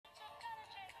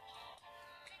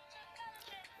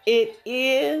It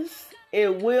is,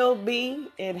 it will be,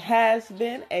 it has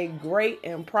been a great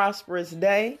and prosperous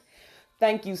day.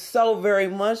 Thank you so very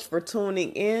much for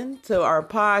tuning in to our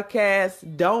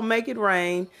podcast, Don't Make It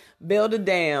Rain, Build a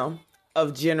Dam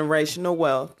of Generational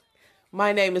Wealth.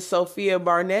 My name is Sophia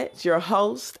Barnett, your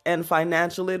host and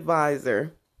financial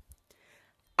advisor.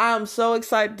 I'm so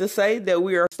excited to say that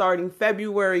we are starting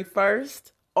February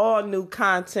 1st, all new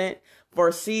content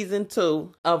for season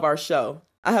 2 of our show.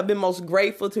 I have been most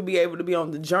grateful to be able to be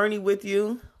on the journey with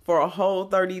you for a whole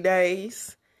 30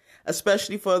 days,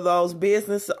 especially for those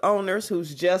business owners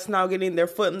who's just now getting their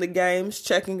foot in the games,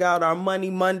 checking out our Money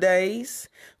Mondays,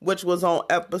 which was on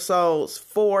episodes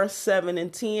 4, 7,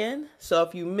 and 10. So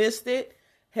if you missed it,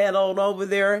 head on over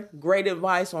there. Great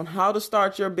advice on how to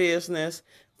start your business,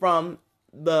 from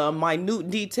the minute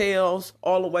details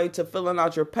all the way to filling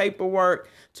out your paperwork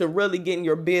to really getting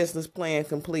your business plan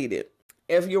completed.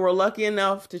 If you were lucky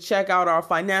enough to check out our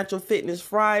Financial Fitness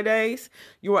Fridays,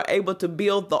 you were able to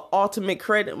build the ultimate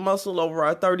credit muscle over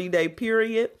our 30-day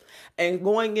period. And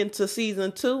going into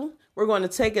season 2, we're going to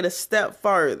take it a step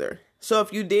further. So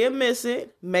if you did miss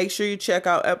it, make sure you check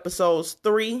out episodes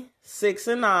 3, 6,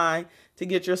 and 9 to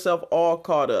get yourself all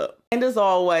caught up. And as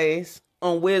always,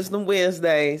 on Wisdom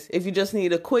Wednesdays, if you just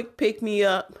need a quick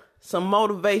pick-me-up, some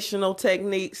motivational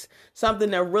techniques, something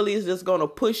that really is just going to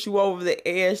push you over the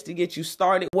edge to get you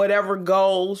started, whatever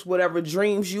goals, whatever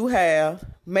dreams you have,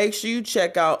 make sure you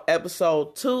check out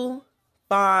episode 2,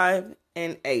 5,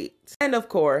 and 8. And of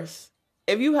course,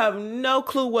 if you have no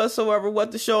clue whatsoever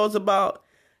what the show is about,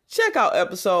 check out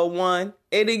episode 1.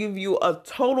 It'll give you a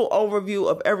total overview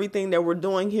of everything that we're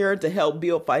doing here to help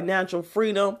build financial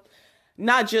freedom,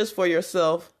 not just for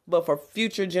yourself, but for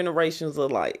future generations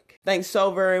alike. Thanks so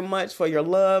very much for your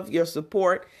love, your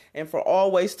support, and for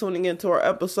always tuning into our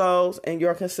episodes and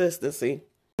your consistency.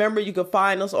 Remember, you can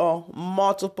find us on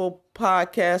multiple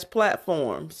podcast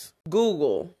platforms: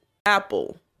 Google,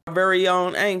 Apple, our very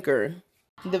own Anchor.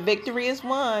 The victory is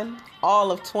won,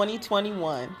 all of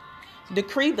 2021.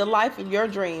 Decree the life of your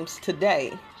dreams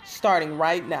today, starting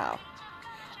right now.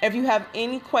 If you have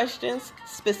any questions,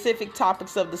 specific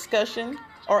topics of discussion,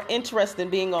 or interest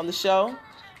in being on the show,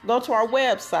 go to our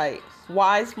website,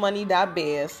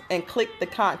 wisemoney.biz, and click the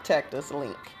Contact Us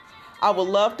link. I would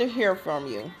love to hear from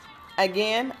you.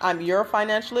 Again, I'm your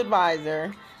financial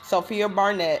advisor, Sophia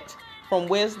Barnett, from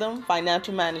Wisdom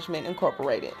Financial Management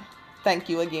Incorporated. Thank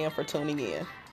you again for tuning in.